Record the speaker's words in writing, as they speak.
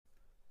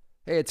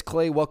Hey, it's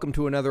Clay. Welcome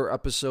to another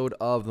episode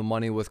of the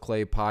Money with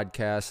Clay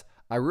podcast.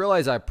 I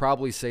realize I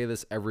probably say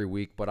this every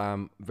week, but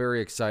I'm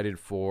very excited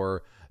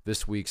for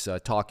this week's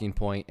talking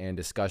point and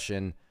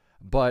discussion.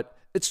 But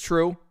it's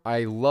true.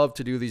 I love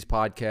to do these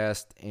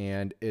podcasts,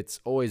 and it's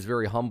always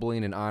very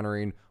humbling and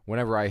honoring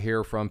whenever I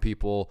hear from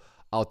people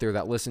out there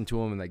that listen to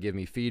them and that give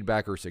me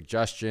feedback or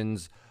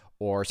suggestions,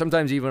 or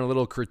sometimes even a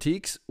little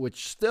critiques,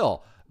 which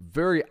still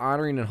very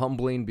honoring and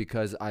humbling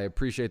because I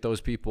appreciate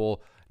those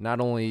people not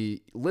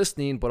only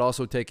listening, but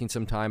also taking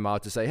some time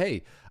out to say,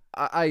 hey,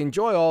 I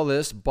enjoy all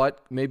this,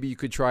 but maybe you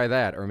could try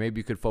that, or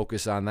maybe you could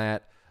focus on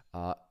that.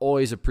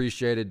 Always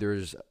appreciated.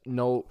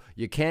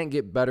 You can't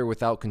get better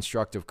without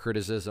constructive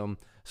criticism.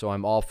 So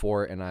I'm all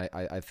for it. And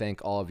I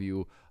thank all of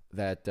you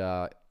that,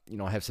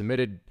 have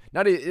submitted,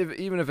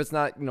 even if it's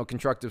not,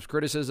 constructive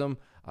criticism,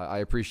 I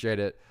appreciate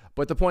it.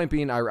 But the point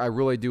being, I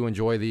really do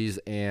enjoy these,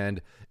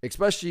 and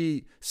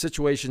especially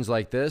situations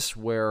like this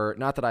where,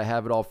 not that I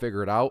have it all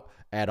figured out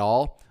at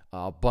all,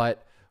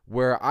 but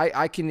where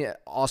I can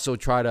also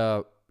try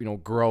to,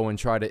 grow and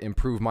try to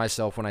improve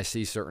myself when I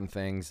see certain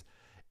things.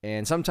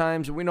 And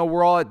sometimes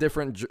we're all at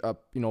different,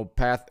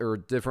 path or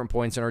different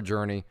points in our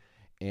journey.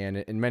 And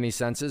in many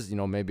senses,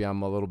 maybe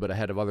I'm a little bit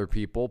ahead of other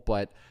people,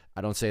 but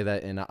I don't say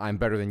that in a I'm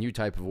better than you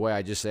type of way.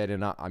 I just say it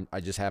in I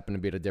just happen to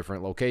be at a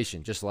different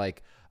location, just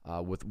like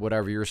with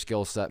whatever your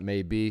skill set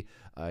may be.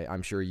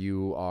 I'm sure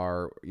you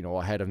are,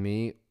 ahead of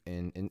me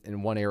in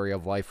one area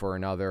of life or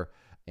another.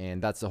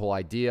 And that's the whole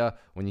idea.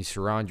 When you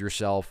surround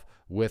yourself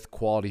with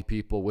quality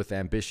people, with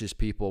ambitious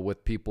people,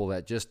 with people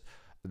that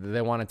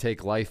they want to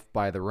take life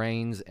by the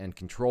reins and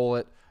control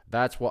it,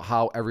 that's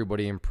how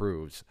everybody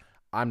improves.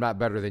 I'm not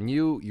better than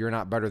you. You're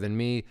not better than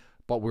me,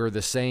 but we're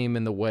the same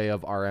in the way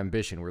of our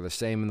ambition. We're the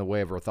same in the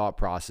way of our thought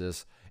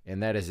process.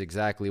 And that is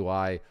exactly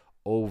why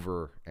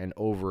over and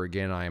over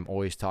again, I am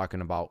always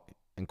talking about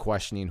and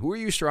questioning, who are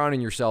you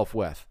surrounding yourself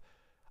with?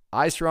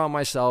 I surround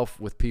myself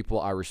with people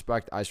I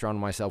respect. I surround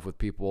myself with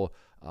people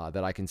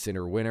that I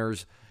consider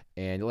winners.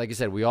 And like I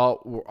said,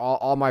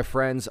 all my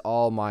friends,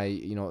 all my,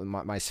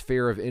 my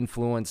sphere of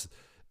influence.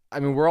 I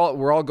mean, we're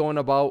all going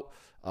about,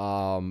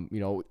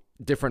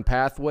 different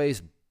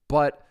pathways,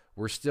 but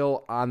we're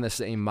still on the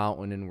same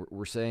mountain, and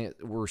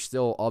we're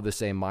still of the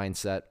same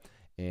mindset.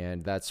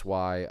 And that's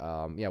why,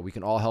 we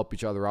can all help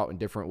each other out in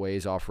different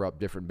ways, offer up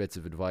different bits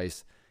of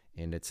advice.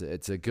 And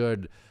it's a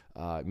good,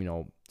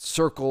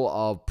 circle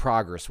of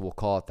progress. We'll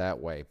call it that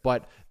way.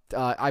 But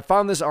I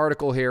found this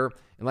article here,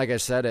 and like I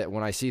said,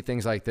 when I see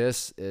things like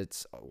this,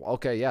 it's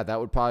okay. Yeah, that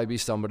would probably be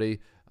somebody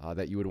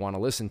that you would want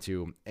to listen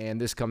to. And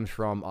this comes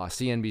from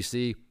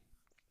CNBC.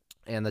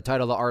 And the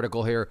title of the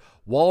article here: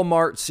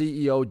 Walmart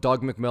CEO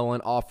Doug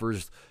McMillon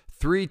offers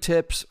 3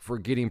 tips for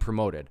getting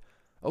promoted.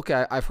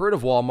 Okay, I've heard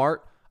of Walmart.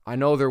 I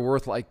know they're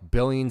worth like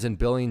billions and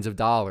billions of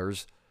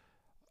dollars.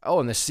 Oh,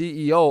 and the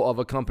CEO of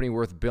a company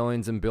worth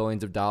billions and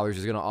billions of dollars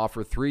is going to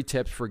offer 3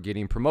 tips for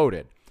getting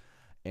promoted.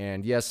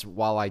 And yes,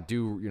 while I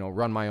do,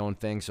 run my own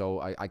thing,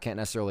 so I can't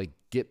necessarily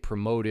get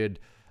promoted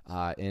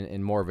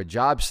in more of a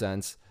job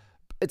sense,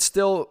 it's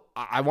still,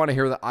 I want to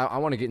hear that. I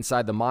want to get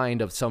inside the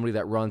mind of somebody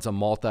that runs a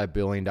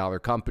multi-billion-dollar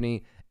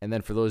company. And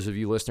then for those of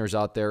you listeners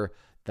out there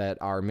that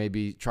are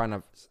maybe trying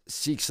to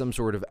seek some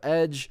sort of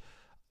edge,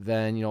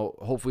 then,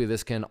 hopefully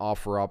this can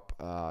offer up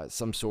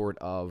some sort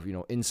of,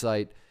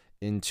 insight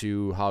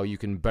into how you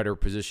can better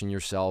position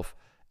yourself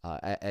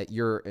at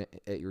your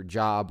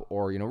job,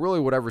 or, really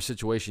whatever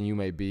situation you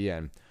may be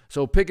in.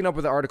 So picking up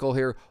with the article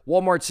here,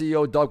 Walmart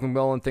CEO Doug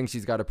McMillon thinks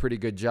he's got a pretty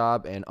good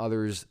job, and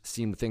others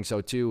seem to think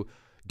so too.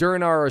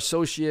 During our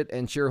associate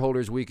and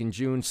shareholders week in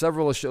June,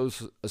 several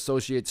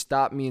associates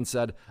stopped me and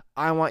said,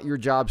 "I want your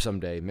job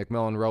someday,"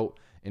 McMillon wrote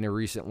in a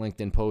recent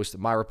LinkedIn post.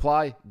 My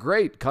reply: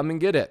 "Great, come and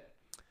get it."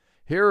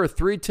 Here are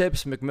 3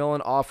 tips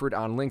McMillon offered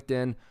on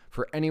LinkedIn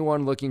for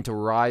anyone looking to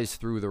rise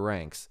through the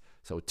ranks.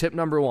 So tip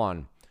number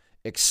 1,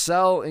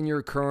 excel in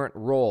your current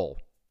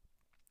role.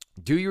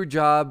 Do your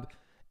job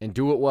and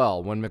do it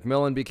well. When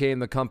McMillon became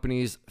the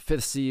company's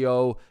 5th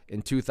CEO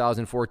in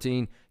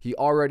 2014, he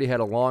already had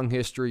a long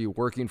history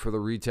working for the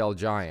retail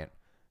giant.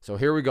 So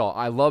here we go.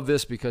 I love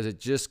this because it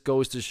just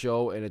goes to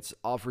show, and it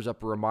offers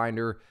up a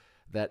reminder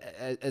that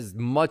as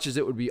much as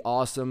it would be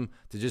awesome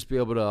to just be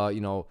able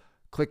to,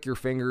 click your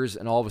fingers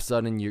and all of a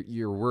sudden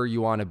you're where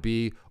you want to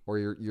be, or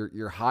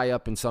you're high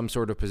up in some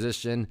sort of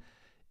position,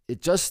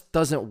 it just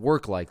doesn't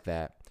work like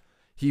that.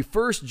 He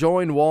first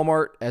joined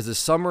Walmart as a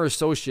summer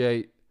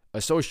associate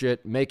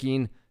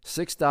making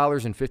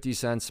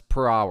 $6.50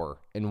 per hour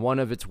in one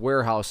of its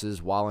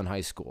warehouses while in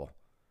high school.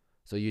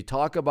 So you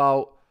talk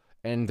about,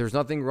 and there's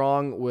nothing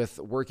wrong with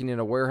working in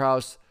a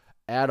warehouse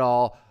at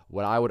all.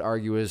 What I would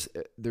argue is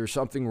there's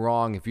something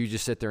wrong if you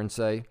just sit there and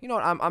say,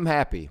 I'm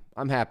happy.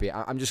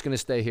 I'm just going to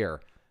stay here.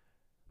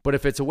 But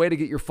if it's a way to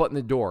get your foot in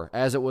the door,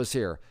 as it was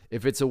here,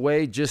 if it's a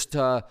way just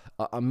a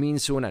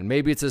means to an end,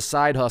 maybe it's a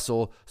side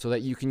hustle so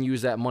that you can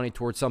use that money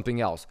towards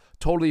something else,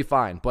 totally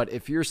fine. But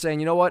if you're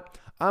saying,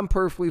 I'm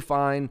perfectly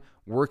fine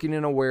working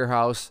in a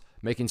warehouse,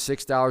 making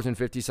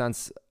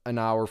 $6.50 an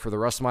hour for the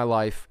rest of my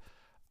life,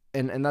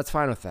 and that's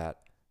fine with that.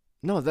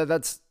 No,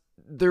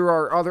 there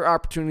are other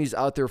opportunities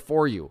out there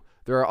for you.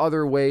 There are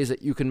other ways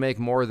that you can make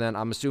more than,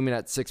 I'm assuming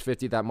at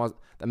 $6.50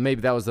 that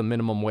maybe that was the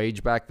minimum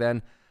wage back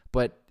then.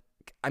 But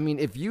I mean,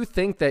 if you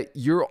think that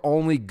you're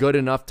only good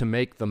enough to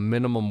make the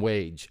minimum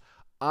wage,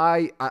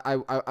 I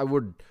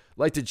would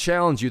like to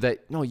challenge you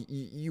that no,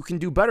 you can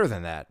do better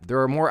than that.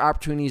 There are more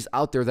opportunities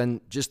out there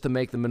than just to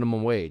make the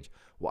minimum wage.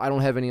 Well, I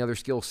don't have any other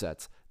skill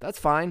sets. That's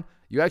fine.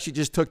 You actually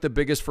just took the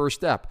biggest first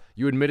step.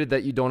 You admitted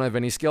that you don't have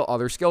any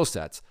other skill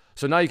sets.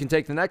 So now you can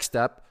take the next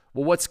step.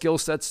 Well, what skill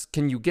sets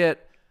can you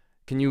get?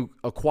 Can you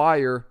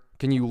acquire?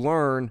 Can you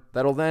learn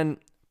that'll then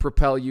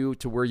propel you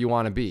to where you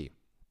want to be?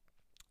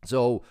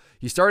 So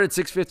he started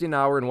 $6.50 an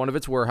hour in one of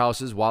its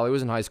warehouses while he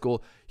was in high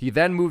school. He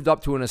then moved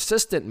up to an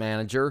assistant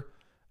manager,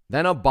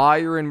 then a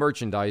buyer in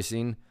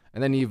merchandising,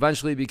 and then he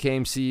eventually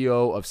became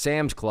CEO of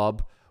Sam's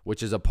Club,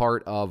 which is a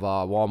part of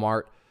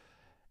Walmart,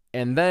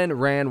 and then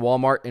ran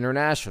Walmart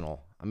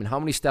International. I mean, how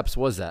many steps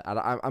was that?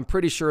 I'm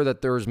pretty sure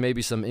that there was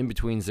maybe some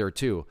in-betweens there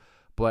too.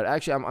 But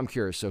actually, I'm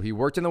curious. So he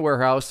worked in the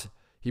warehouse.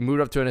 He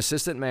moved up to an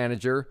assistant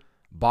manager,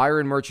 buyer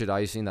in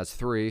merchandising, that's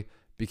 3,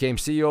 became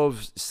CEO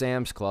of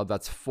Sam's Club,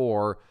 that's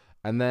 4,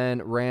 and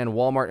then ran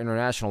Walmart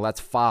International, that's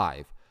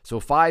 5. So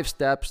 5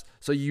 steps.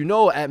 So you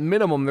know at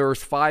minimum there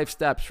was 5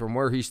 steps from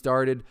where he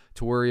started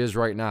to where he is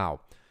right now.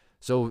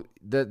 So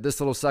this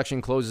little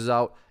section closes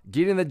out.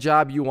 Getting the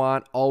job you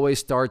want always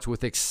starts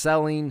with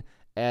excelling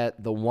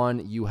at the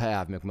one you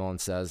have, McMillan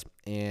says.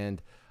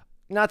 And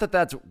not that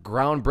that's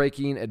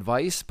groundbreaking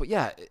advice, but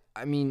yeah,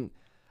 I mean,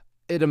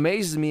 it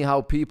amazes me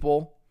how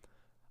people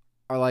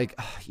are like,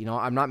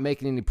 I'm not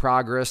making any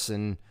progress.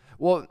 And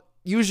well,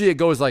 usually it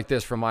goes like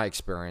this from my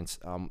experience,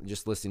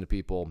 just listening to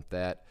people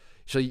that,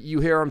 so you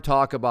hear them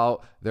talk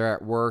about they're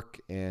at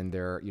work and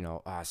they're,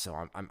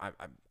 so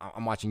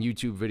I'm watching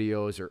YouTube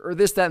videos or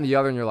this, that, and the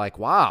other. And you're like,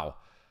 wow,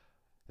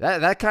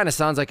 that kind of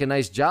sounds like a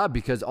nice job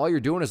because all you're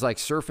doing is like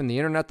surfing the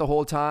internet the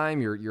whole time.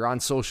 You're on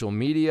social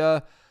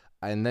media.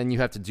 And then you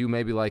have to do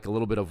maybe like a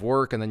little bit of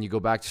work, and then you go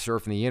back to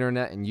surfing the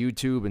internet and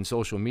YouTube and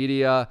social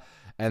media,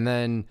 and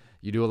then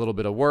you do a little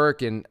bit of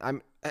work. And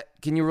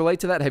can you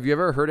relate to that? Have you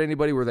ever heard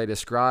anybody where they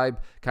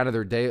describe kind of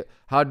their day?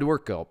 How did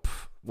work go?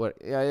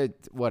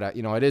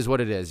 It is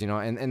what it is,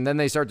 And then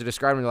they start to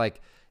describe it like,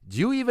 do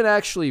you even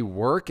actually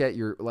work at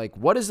your, like,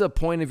 what is the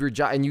point of your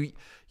job? And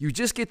you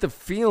just get the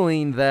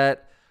feeling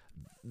that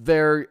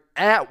they're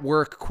at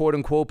work, quote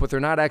unquote, but they're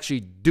not actually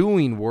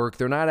doing work.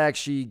 They're not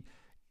actually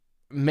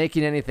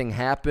making anything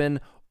happen.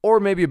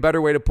 Or maybe a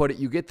better way to put it,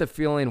 you get the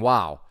feeling,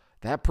 wow,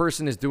 that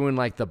person is doing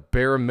like the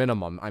bare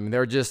minimum. I mean,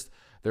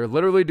 they're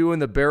literally doing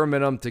the bare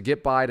minimum to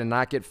get by, to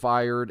not get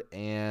fired.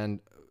 And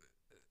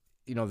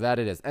that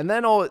it is. And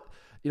then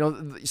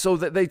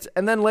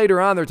and then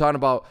later on they're talking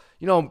about,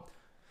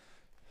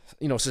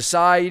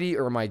 society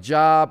or my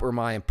job or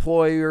my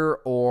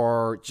employer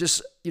or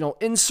just,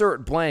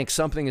 insert blank,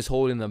 something is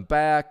holding them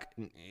back.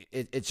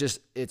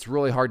 It's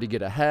really hard to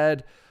get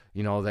ahead.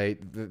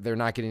 They're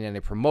not getting any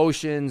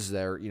promotions.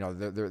 Their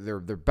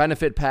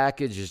benefit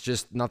package is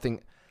just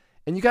nothing.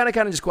 And you kind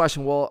of just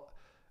question, well,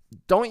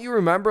 don't you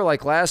remember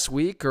like last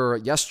week or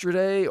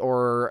yesterday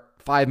or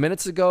 5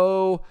 minutes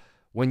ago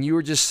when you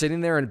were just sitting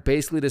there and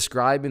basically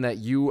describing that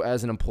you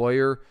as an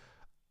employer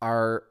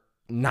are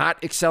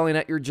not excelling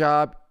at your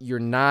job? You're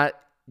not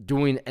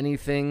doing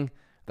anything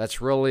that's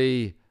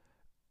really,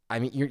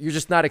 you're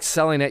just not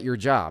excelling at your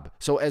job.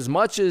 So as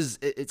much as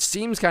it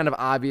seems kind of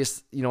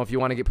obvious, if you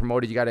want to get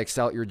promoted, you got to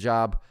excel at your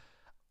job.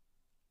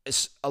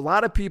 A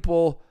lot of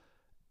people,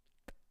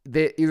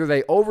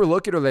 they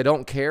overlook it or they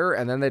don't care,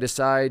 and then they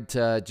decide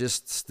to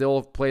just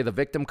still play the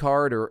victim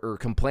card or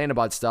complain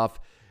about stuff,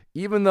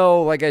 even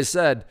though, like I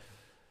said,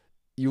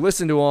 you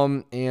listen to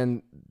them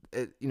and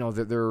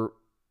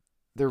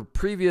their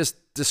previous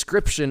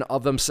description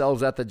of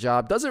themselves at the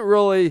job doesn't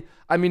really,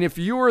 if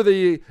you were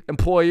the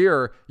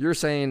employer, you're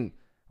saying,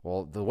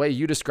 well, the way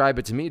you describe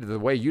it to me, the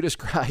way you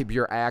describe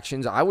your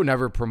actions, I would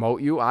never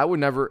promote you. I would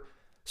never.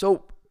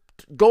 So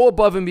go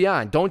above and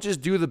beyond. Don't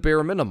just do the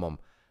bare minimum.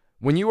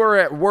 When you are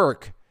at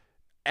work,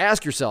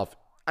 ask yourself,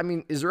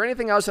 is there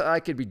anything else that I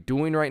could be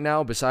doing right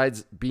now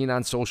besides being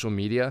on social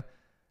media?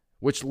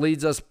 Which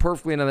leads us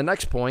perfectly into the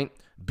next point.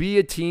 Be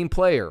a team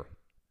player.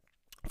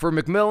 For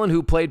McMillan,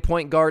 who played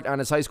point guard on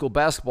his high school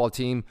basketball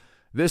team,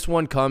 this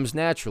one comes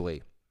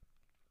naturally.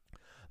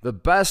 The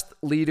best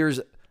leaders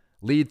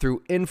lead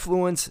through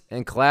influence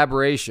and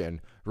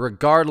collaboration,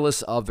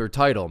 regardless of their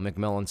title,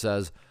 McMillan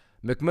says.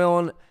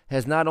 McMillan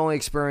has not only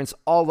experienced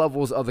all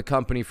levels of the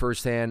company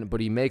firsthand,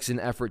 but he makes an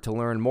effort to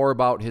learn more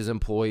about his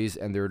employees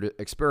and their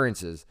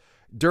experiences.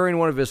 During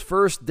one of his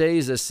first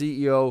days as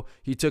CEO,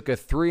 he took a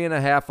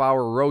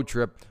 3.5-hour road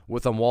trip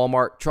with a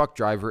Walmart truck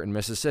driver in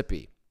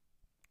Mississippi.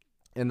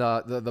 And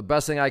the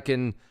best thing I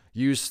can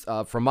use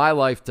from my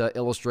life to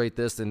illustrate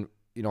this, and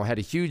had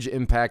a huge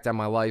impact on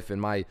my life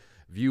and my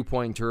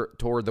viewpoint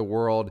toward the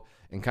world,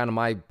 and kind of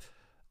my,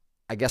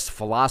 I guess,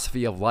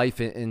 philosophy of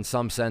life in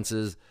some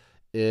senses,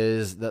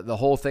 is the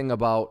whole thing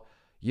about,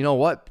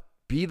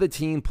 be the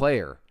team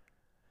player.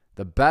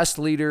 The best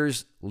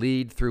leaders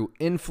lead through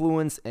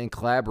influence and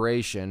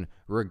collaboration,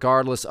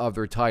 regardless of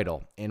their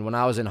title. And when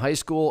I was in high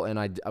school and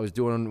I was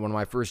doing one of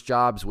my first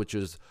jobs, which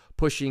was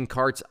pushing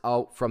carts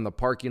out from the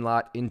parking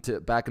lot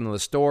back into the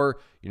store,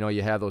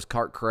 you have those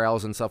cart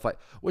corrals and stuff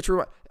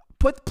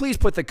please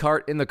put the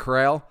cart in the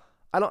corral.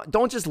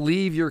 Don't just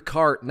leave your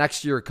cart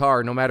next to your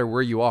car, no matter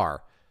where you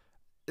are.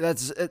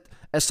 That's it.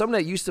 As someone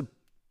that used to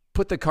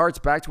put the carts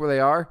back to where they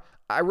are,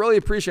 I really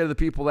appreciated the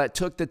people that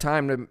took the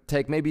time to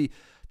take maybe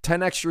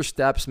 10 extra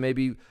steps,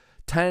 maybe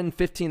 10,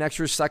 15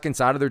 extra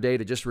seconds out of their day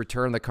to just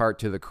return the cart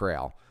to the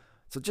corral.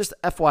 So just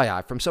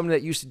FYI, from someone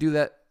that used to do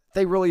that,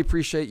 they really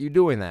appreciate you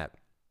doing that.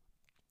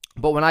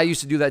 But when I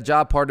used to do that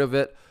job, part of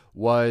it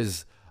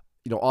was,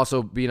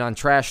 also being on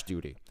trash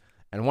duty.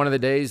 And one of the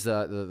days,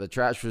 the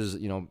trash was,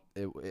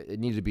 it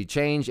needed to be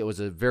changed. It was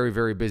a very,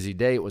 very busy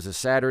day. It was a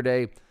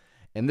Saturday.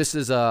 And this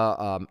is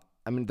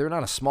they're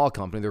not a small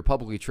company. They're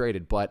publicly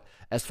traded. But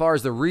as far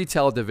as the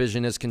retail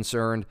division is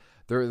concerned,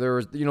 they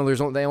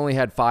only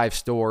had 5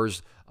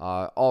 stores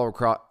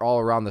all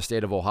around the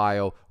state of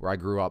Ohio where I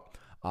grew up.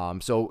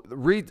 So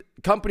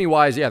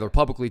company-wise, they're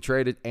publicly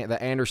traded.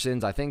 The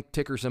Andersons, I think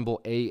ticker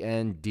symbol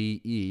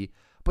ANDE.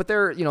 But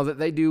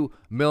they do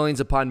millions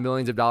upon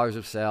millions of dollars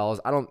of sales.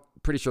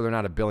 Pretty sure they're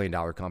not a $1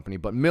 billion company,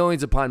 but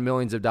millions upon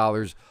millions of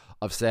dollars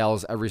of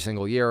sales every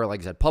single year.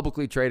 Like I said,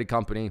 publicly traded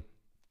company.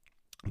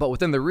 But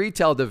within the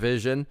retail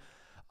division,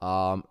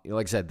 like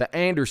I said, the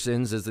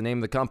Andersons is the name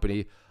of the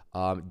company.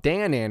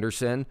 Dan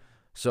Anderson,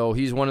 so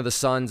he's one of the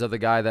sons of the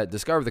guy that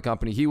discovered the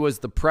company. He was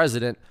the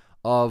president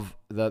of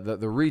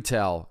the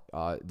retail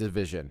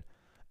division.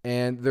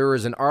 And there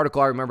was an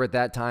article I remember at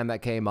that time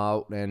that came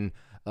out. And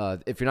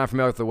if you're not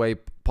familiar with the way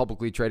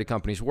publicly traded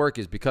companies work,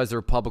 is because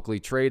they're publicly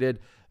traded,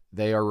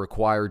 they are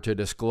required to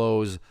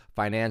disclose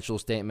financial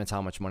statements,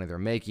 how much money they're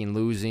making,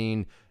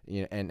 losing,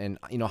 and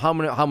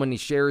how many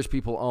shares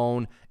people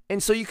own.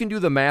 And so you can do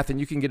the math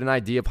and you can get an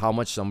idea of how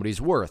much somebody's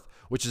worth,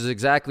 which is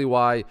exactly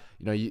why,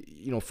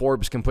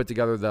 Forbes can put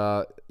together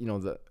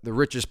the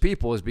richest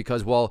people, is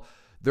because,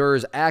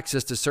 there's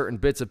access to certain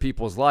bits of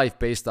people's life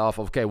based off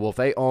of, if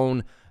they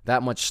own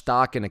that much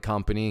stock in a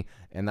company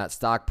and that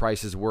stock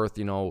price is worth,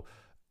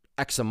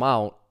 X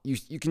amount,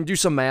 you can do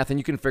some math and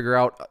you can figure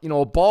out, a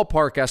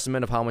ballpark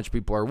estimate of how much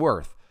people are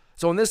worth.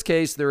 So in this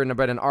case, they're in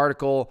an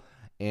article,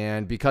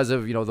 and because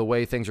of, the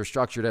way things are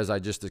structured, as I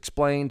just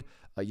explained,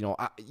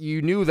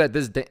 you knew that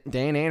this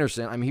Dan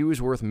Anderson, he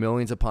was worth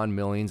millions upon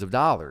millions of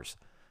dollars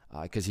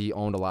because he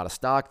owned a lot of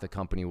stock. The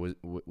company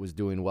was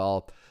doing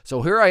well.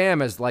 So here I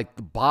am as like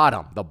the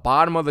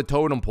bottom of the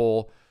totem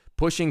pole,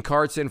 pushing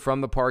carts in from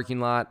the parking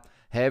lot,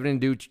 having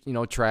to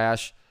do,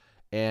 trash.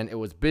 And it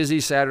was busy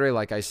Saturday,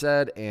 like I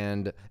said,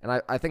 and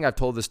I think I've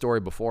told this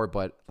story before,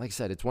 but like I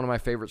said, it's one of my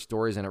favorite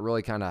stories, and it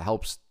really kind of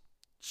helps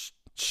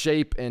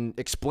shape and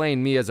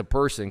explain me as a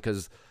person,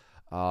 because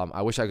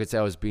I wish I could say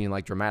I was being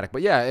like dramatic,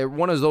 but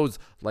one of those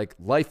like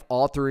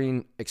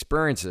life-altering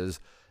experiences.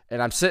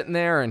 And I'm sitting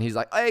there, and he's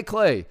like, "Hey,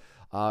 Clay,"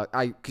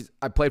 I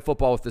played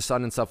football with his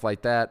son and stuff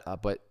like that,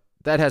 but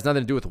that has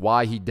nothing to do with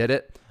why he did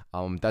it.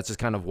 That's just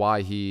kind of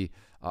why he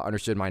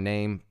understood my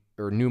name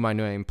or knew my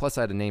name. Plus,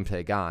 I had a name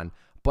tag on.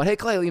 But hey,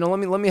 Clay,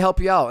 let me help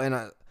you out. And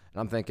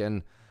I'm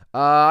thinking,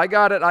 I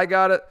got it.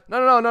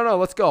 No,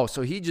 let's go.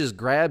 So he just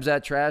grabs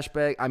that trash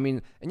bag.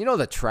 And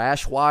the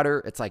trash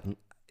water, it's like,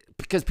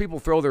 because people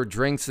throw their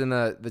drinks in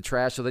the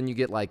trash, so then you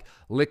get like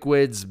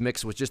liquids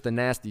mixed with just the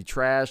nasty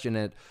trash in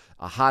a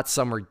hot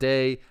summer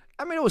day.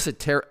 It was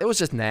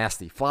just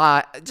nasty.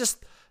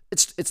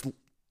 It's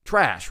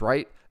trash,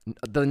 right?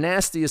 The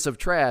nastiest of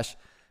trash.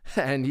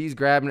 And he's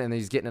grabbing it and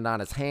he's getting it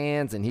on his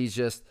hands,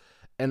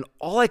 and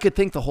all I could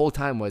think the whole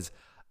time was,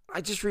 I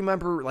just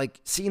remember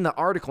like seeing the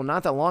article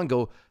not that long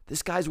ago.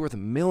 This guy's worth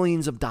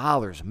millions of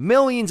dollars.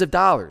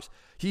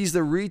 He's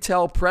the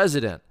retail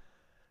president.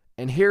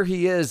 And here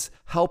he is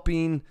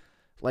helping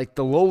like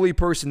the lowly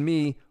person,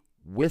 me,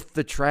 with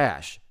the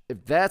trash.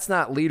 If that's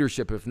not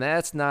leadership, if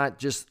that's not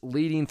just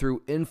leading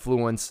through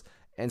influence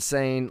and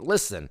saying,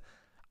 listen,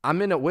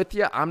 I'm in it with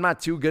you. I'm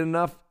not too good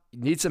enough.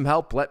 You need some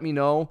help? Let me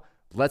know.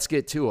 Let's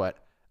get to it.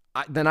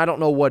 Then I don't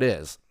know what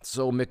is.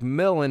 So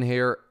McMillan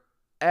here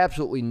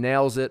absolutely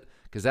nails it,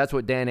 because that's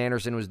what Dan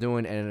Anderson was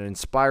doing, and it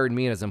inspired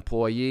me as an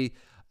employee,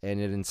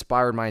 and it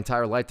inspired my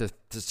entire life to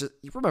just,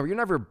 remember, you're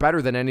never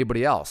better than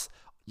anybody else.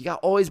 You got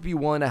to always be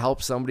willing to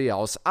help somebody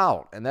else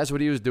out, and that's what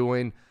he was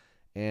doing,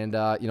 and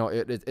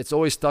it's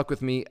always stuck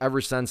with me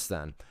ever since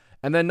then.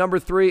 And then number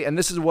 3, and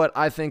this is what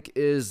I think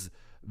is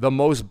the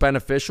most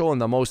beneficial and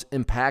the most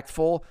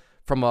impactful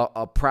from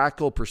a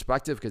practical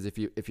perspective, because if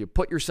you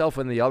put yourself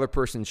in the other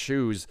person's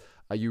shoes,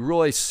 you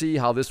really see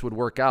how this would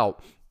work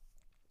out.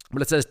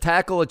 But it says,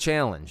 tackle a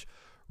challenge.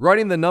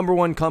 Running the number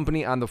 1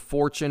 company on the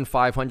Fortune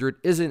 500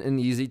 isn't an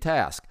easy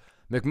task.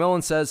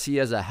 McMillan says he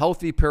has a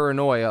healthy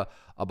paranoia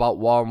about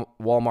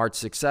Walmart's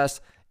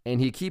success,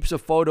 and he keeps a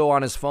photo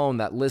on his phone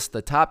that lists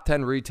the top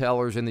 10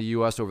 retailers in the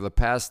U.S. over the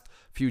past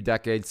few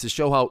decades to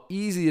show how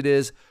easy it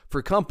is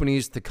for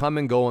companies to come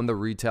and go in the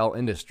retail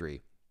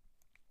industry.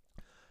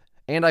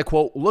 And I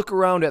quote, "Look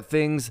around at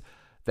things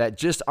that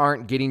just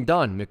aren't getting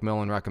done,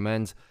 McMillan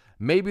recommends.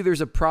 Maybe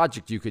there's a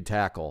project you could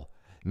tackle.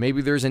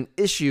 Maybe there's an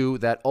issue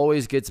that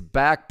always gets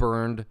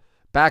backburnered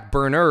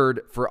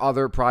for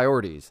other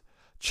priorities.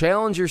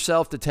 Challenge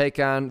yourself to take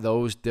on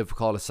those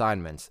difficult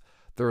assignments.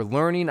 They're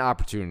learning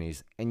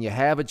opportunities, and you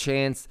have a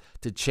chance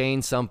to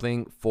change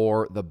something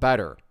for the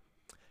better.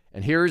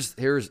 And here's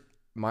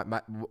my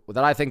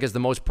that I think is the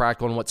most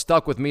practical and what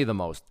stuck with me the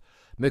most.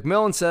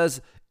 McMillan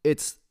says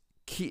it's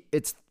key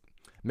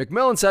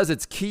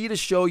to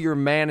show your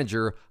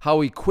manager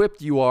how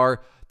equipped you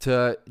are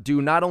to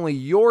do not only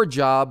your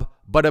job,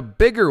 but a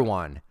bigger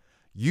one.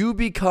 You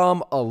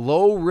become a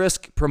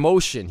low-risk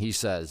promotion, he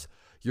says.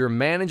 Your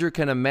manager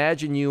can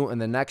imagine you in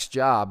the next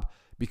job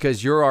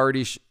because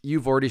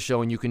you've already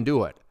shown you can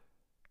do it.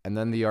 And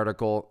then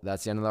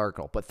that's the end of the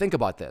article. But think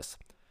about this.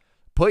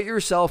 Put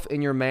yourself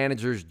in your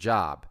manager's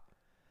job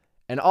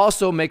and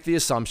also make the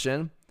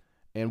assumption,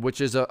 and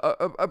which is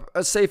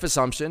a safe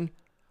assumption,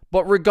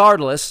 but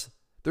regardless,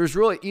 there's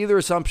really either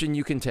assumption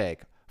you can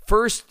take.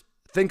 First,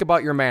 think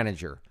about your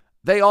manager.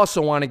 They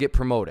also want to get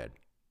promoted.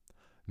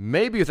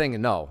 Maybe you're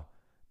thinking, no,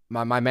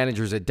 my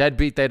manager's a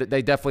deadbeat.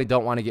 They definitely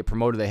don't want to get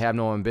promoted. They have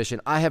no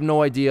ambition. I have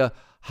no idea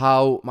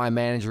how my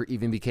manager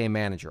even became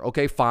manager.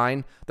 Okay,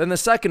 fine. Then the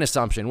second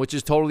assumption, which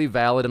is totally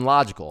valid and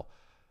logical.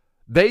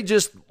 They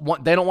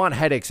don't want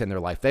headaches in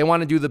their life. They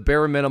want to do the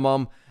bare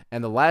minimum,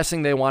 and the last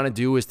thing they want to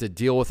do is to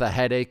deal with a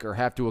headache or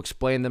have to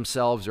explain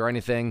themselves or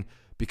anything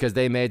because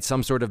they made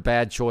some sort of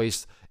bad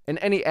choice in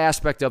any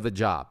aspect of the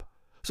job.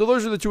 So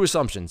those are the two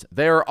assumptions.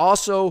 They're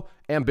also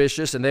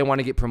ambitious and they want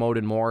to get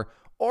promoted more,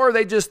 or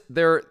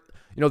they're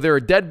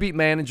a deadbeat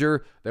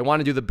manager. They want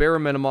to do the bare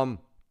minimum.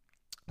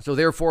 So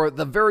therefore,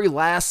 the very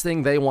last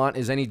thing they want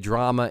is any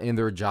drama in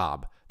their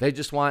job. They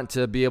just want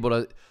to be able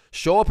to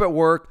show up at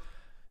work,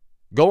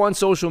 go on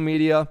social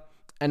media,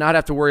 and not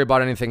have to worry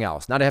about anything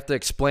else, not have to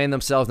explain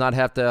themselves, not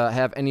have to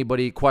have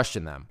anybody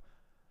question them.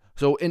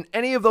 So in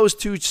any of those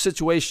two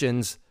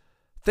situations,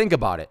 think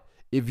about it.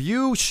 If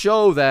you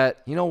show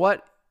that, you know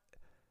what,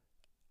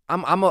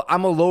 I'm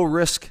a low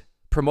risk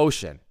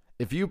promotion.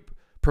 If you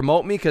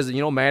promote me because,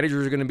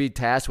 managers are going to be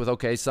tasked with,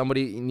 okay,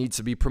 somebody needs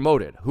to be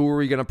promoted. Who are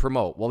we going to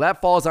promote? Well,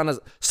 that falls on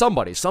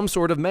somebody, some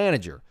sort of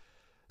manager.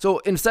 So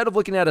instead of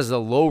looking at it as a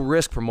low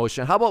risk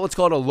promotion, how about let's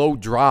call it a low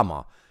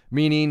drama?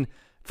 Meaning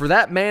for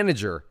that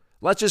manager,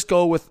 let's just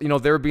go with,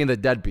 they're being the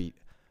deadbeat.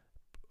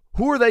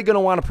 Who are they going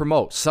to want to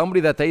promote? Somebody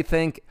that they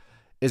think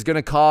is going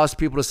to cause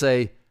people to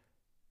say,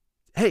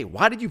 hey,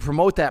 why did you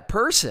promote that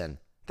person?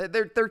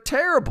 They're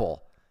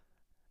terrible.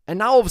 And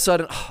now all of a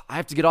sudden, I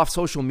have to get off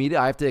social media.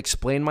 I have to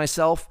explain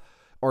myself.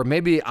 Or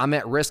maybe I'm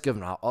at risk of,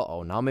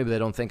 now maybe they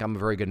don't think I'm a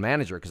very good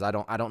manager because I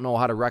don't know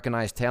how to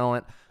recognize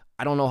talent.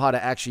 I don't know how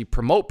to actually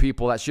promote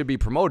people that should be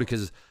promoted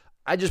because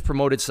I just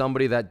promoted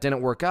somebody that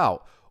didn't work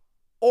out.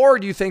 Or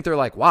do you think they're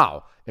like,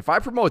 wow, if I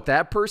promote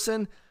that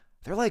person,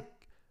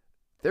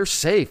 they're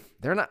safe.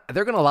 They're going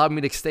to allow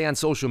me to stay on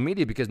social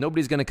media because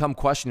nobody's going to come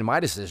questioning my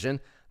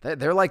decision.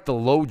 They're like the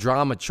low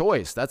drama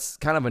choice. That's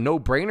kind of a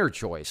no-brainer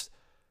choice.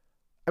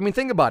 I mean,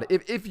 think about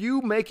it. If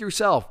you make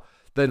yourself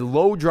the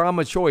low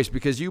drama choice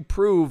because you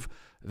prove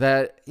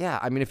that,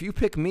 if you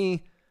pick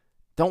me,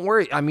 don't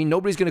worry.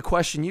 Nobody's going to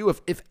question you.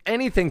 If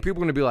anything, people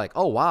are going to be like,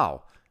 oh,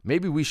 wow,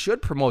 maybe we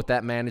should promote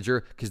that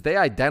manager because they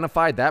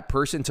identified that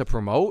person to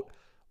promote.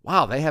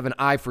 Wow, they have an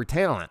eye for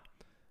talent.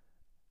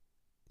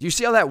 Do you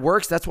see how that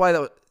works? That's why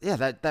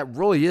that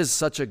really is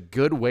such a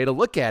good way to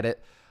look at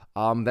it.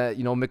 That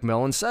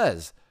McMillan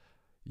says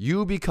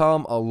you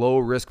become a low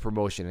risk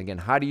promotion. Again,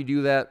 how do you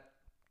do that?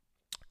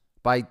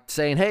 By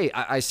saying, hey,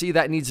 I see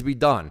that needs to be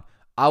done.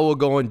 I will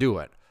go and do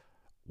it.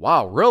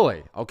 Wow,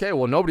 really? Okay,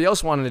 well, nobody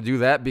else wanted to do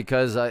that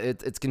because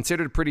it's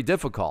considered pretty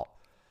difficult.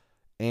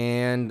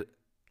 And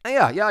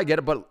I get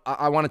it, but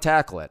I want to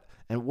tackle it.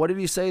 And what did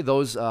he say?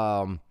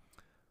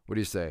 What do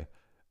you say?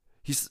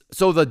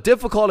 So the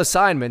difficult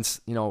assignments,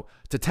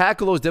 to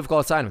tackle those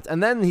difficult assignments.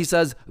 And then he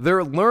says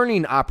they're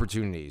learning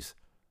opportunities.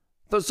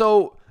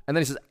 And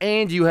then he says,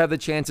 and you have the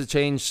chance to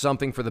change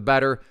something for the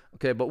better.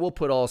 Okay, but we'll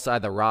put all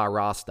aside the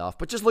rah-rah stuff.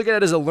 But just look at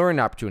it as a learning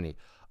opportunity.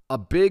 A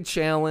big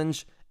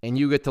challenge, and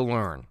you get to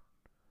learn.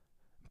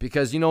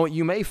 Because,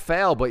 you may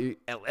fail, but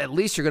at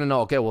least you're going to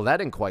know, okay, well, that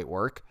didn't quite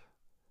work.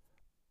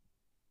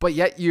 But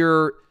yet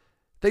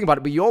think about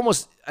it, but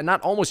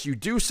you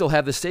do still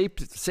have the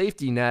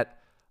safety net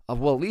of,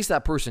 well, at least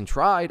that person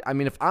tried.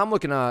 If I'm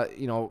looking at,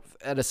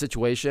 at a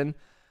situation,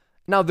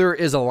 now there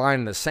is a line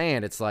in the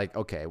sand. It's like,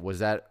 okay, was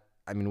that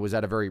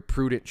a very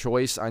prudent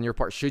choice on your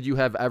part? Should you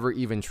have ever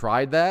even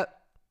tried that?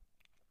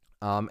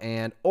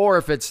 Or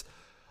if it's,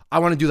 I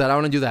want to do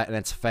that, and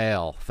it's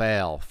fail.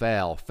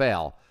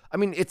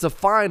 It's a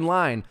fine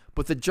line,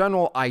 but the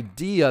general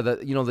idea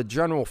that, the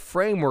general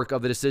framework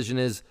of the decision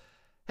is,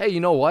 hey, you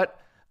know what?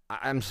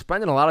 I'm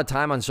spending a lot of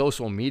time on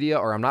social media,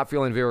 or I'm not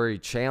feeling very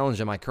challenged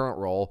in my current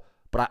role,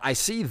 but I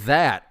see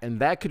that, and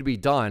that could be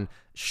done.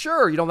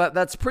 Sure,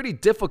 that's pretty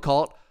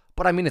difficult,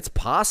 but it's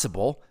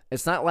possible.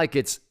 It's not like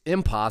it's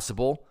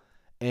impossible.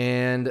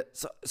 And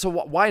so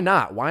why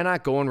not? Why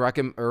not go and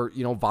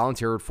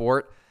volunteer for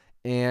it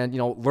and,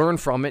 learn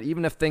from it.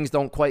 Even if things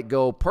don't quite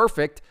go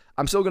perfect,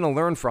 I'm still going to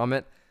learn from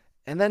it.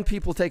 And then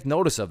people take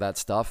notice of that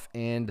stuff,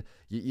 and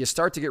you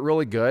start to get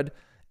really good.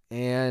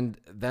 And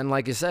then,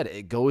 like I said,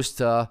 it goes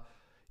to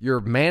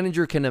your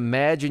manager can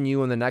imagine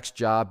you in the next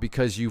job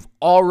because you've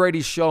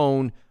already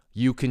shown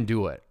you can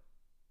do it.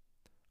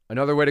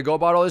 Another way to go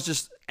about all this,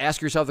 just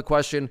ask yourself the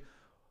question,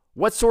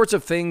 what sorts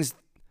of things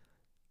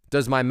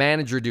does my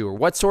manager do? Or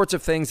what sorts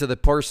of things does the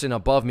person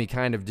above me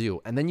kind of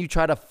do? And then you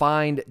try to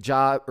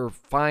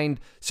find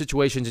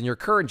situations in your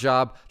current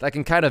job that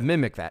can kind of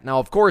mimic that. Now,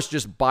 of course,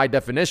 just by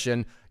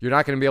definition, you're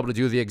not going to be able to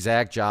do the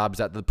exact jobs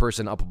that the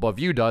person up above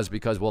you does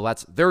because, well,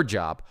 that's their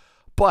job.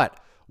 But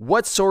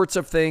what sorts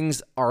of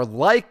things are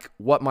like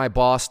what my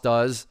boss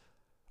does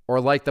or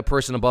like the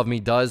person above me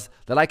does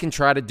that I can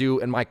try to do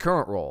in my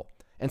current role?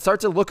 And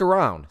start to look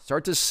around,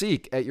 start to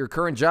seek at your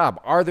current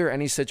job. Are there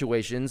any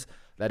situations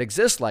that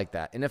exist like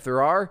that? And if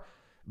there are,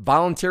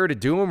 volunteer to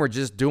do them or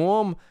just do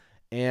them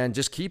and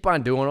just keep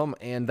on doing them.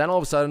 And then all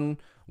of a sudden,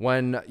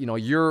 when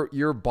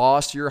your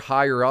boss, your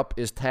higher up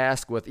is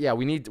tasked with,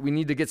 we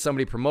need to get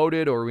somebody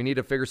promoted, or we need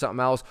to figure something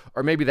else,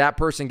 or maybe that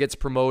person gets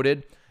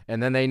promoted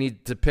and then they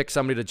need to pick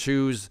somebody to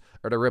choose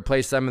or to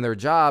replace them in their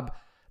job,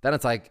 then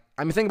it's like,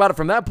 think about it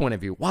from that point of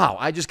view. Wow,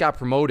 I just got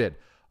promoted.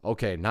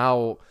 Okay,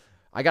 now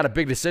I got a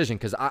big decision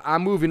because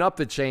I'm moving up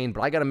the chain,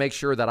 but I got to make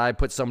sure that I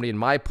put somebody in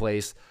my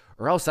place,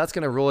 or else that's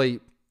going to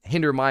really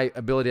hinder my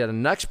ability at the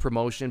next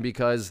promotion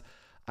because,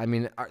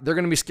 they're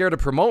going to be scared to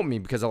promote me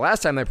because the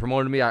last time they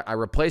promoted me, I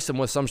replaced them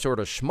with some sort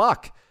of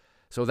schmuck.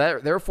 So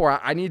therefore,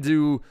 I need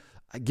to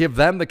give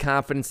them the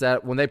confidence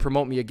that when they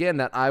promote me again,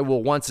 that I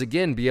will once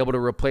again be able to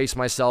replace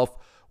myself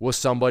with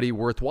somebody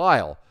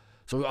worthwhile.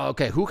 So,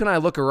 okay, who can I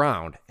look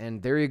around?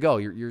 And there you go.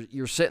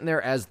 You're sitting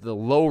there as the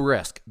low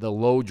risk, the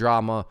low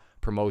drama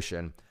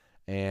promotion.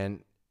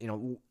 And,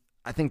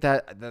 I think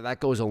that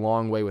goes a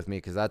long way with me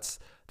because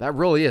that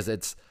really is.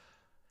 It's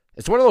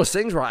one of those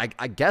things where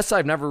I guess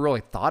I've never really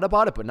thought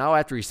about it, but now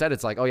after he said it,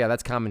 it's like, oh yeah,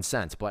 that's common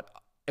sense. But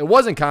it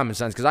wasn't common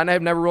sense because I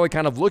have never really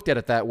kind of looked at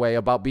it that way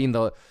about being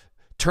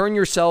turn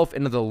yourself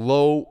into the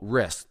low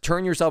risk,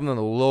 turn yourself into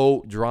the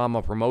low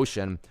drama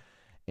promotion,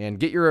 and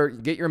get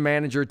your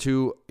manager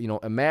to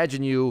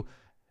imagine you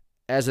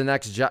as the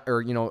next job,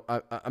 or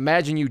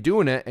imagine you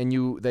doing it,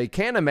 and they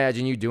can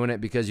imagine you doing it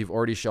because you've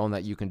already shown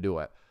that you can do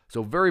it.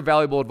 So very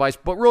valuable advice,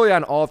 but really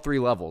on all three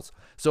levels.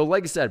 So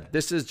like I said,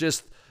 this is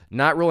just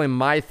not really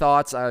my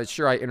thoughts.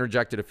 Sure, I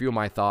interjected a few of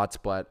my thoughts,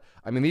 but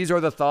these are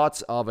the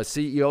thoughts of a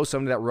CEO,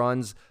 somebody that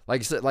runs,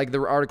 like I said, like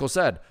the article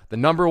said, the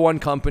number one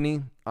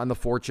company on the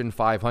Fortune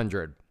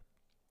 500.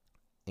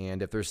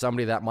 And if there's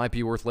somebody that might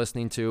be worth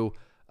listening to,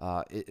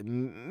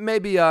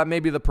 maybe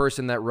the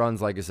person that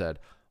runs, like I said,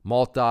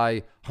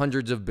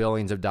 hundreds of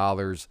billions of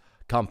dollars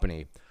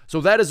company. So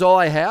that is all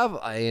I have,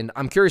 and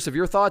I'm curious of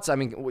your thoughts.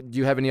 Do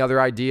you have any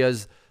other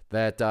ideas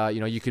that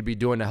you could be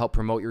doing to help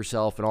promote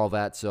yourself and all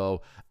that?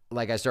 So,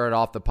 like I started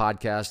off the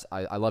podcast,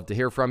 I love to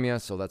hear from you.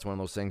 So that's one of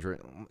those things where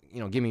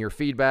give me your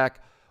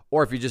feedback,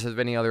 or if you just have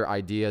any other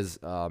ideas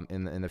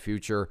in the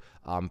future.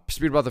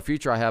 Speaking about the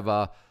future, I have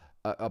a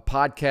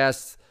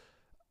podcast.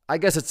 I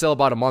guess it's still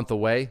about a month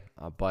away,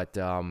 but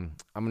I'm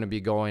going to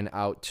be going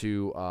out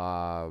to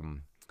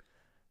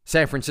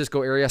San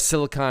Francisco area,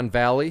 Silicon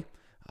Valley.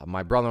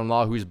 My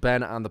brother-in-law, who's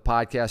been on the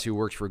podcast, who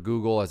works for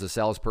Google as a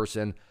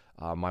salesperson,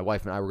 my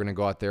wife and I were going to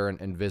go out there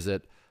and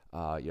visit.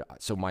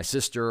 So my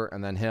sister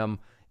and then him,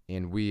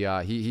 and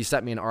he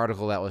sent me an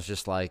article that was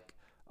just like,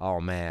 oh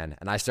man.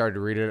 And I started to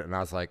read it, and I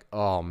was like,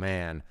 oh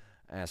man.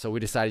 And so we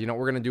decided,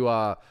 we're going to do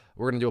a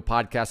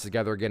podcast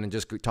together again and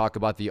just talk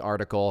about the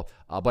article,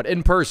 but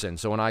in person.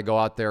 So when I go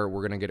out there,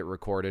 we're going to get it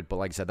recorded. But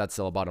like I said, that's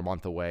still about a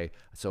month away.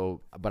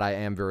 So, but I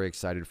am very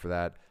excited for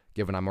that,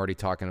 given I'm already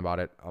talking about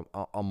it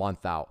a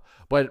month out.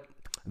 But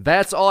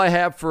that's all I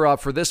have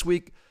for this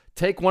week.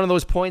 Take one of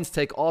those points,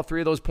 take all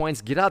three of those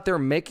points, get out there,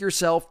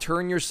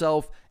 turn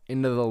yourself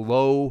into the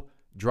low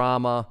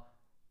drama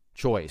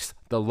choice,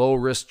 the low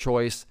risk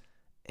choice.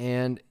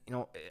 And,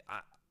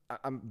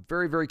 I'm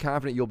very, very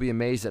confident you'll be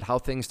amazed at how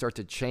things start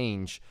to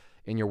change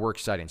in your work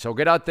setting. So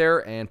get out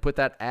there and put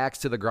that axe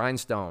to the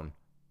grindstone.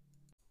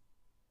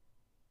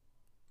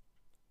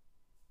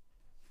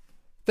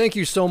 Thank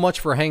you so much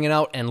for hanging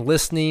out and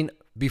listening.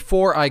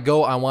 Before I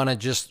go, I want to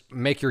just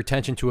make your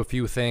attention to a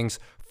few things.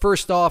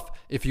 First off,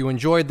 if you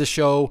enjoyed the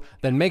show,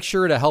 then make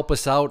sure to help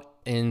us out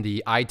in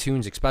the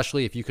iTunes,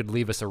 especially if you could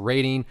leave us a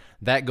rating.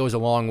 That goes a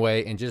long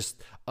way and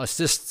just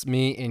assists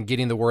me in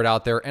getting the word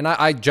out there, and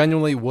I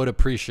genuinely would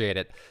appreciate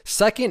it.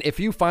 Second, if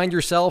you find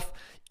yourself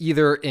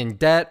either in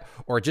debt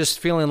or just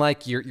feeling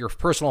like your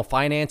personal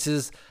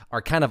finances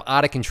are kind of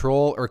out of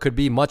control or could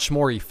be much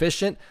more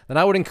efficient, then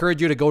I would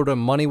encourage you to go to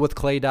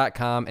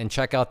moneywithclay.com and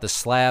check out the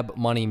Slab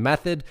Money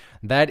Method.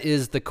 That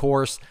is the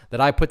course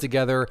that I put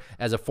together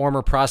as a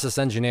former process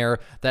engineer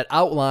that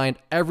outlined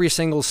every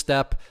single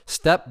step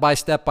by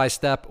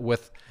step,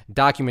 with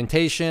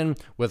documentation,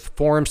 with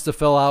forms to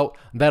fill out.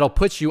 That'll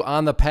put you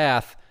on the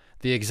path,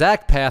 the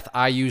exact path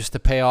I used to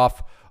pay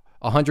off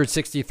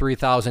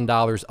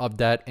 $163,000 of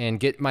debt and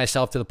get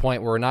myself to the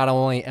point where not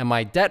only am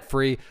I debt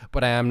free,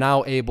 but I am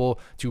now able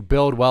to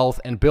build wealth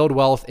and build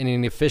wealth in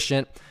an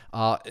efficient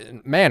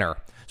manner.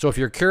 So if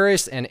you're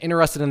curious and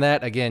interested in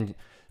that, again,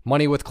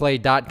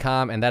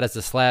 moneywithclay.com, and that is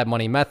the Slab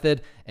Money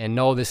Method. And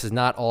no, this is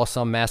not all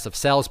some massive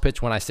sales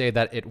pitch when I say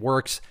that it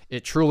works.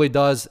 It truly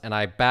does, and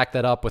I back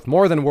that up with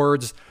more than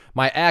words.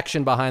 My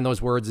action behind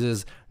those words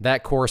is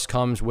that course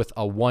comes with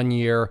a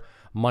 1-year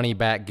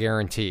money-back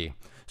guarantee.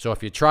 So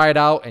if you try it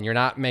out and you're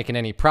not making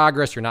any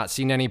progress, you're not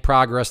seeing any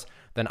progress,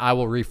 then I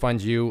will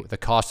refund you the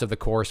cost of the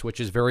course, which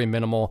is very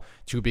minimal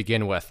to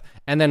begin with.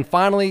 And then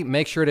finally,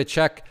 make sure to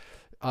check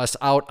us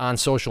out on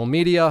social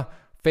media.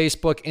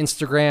 Facebook,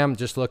 Instagram,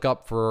 just look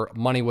up for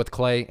Money with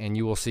Clay and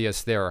you will see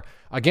us there.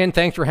 Again,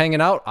 thanks for hanging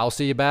out. I'll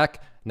see you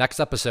back next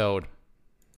episode.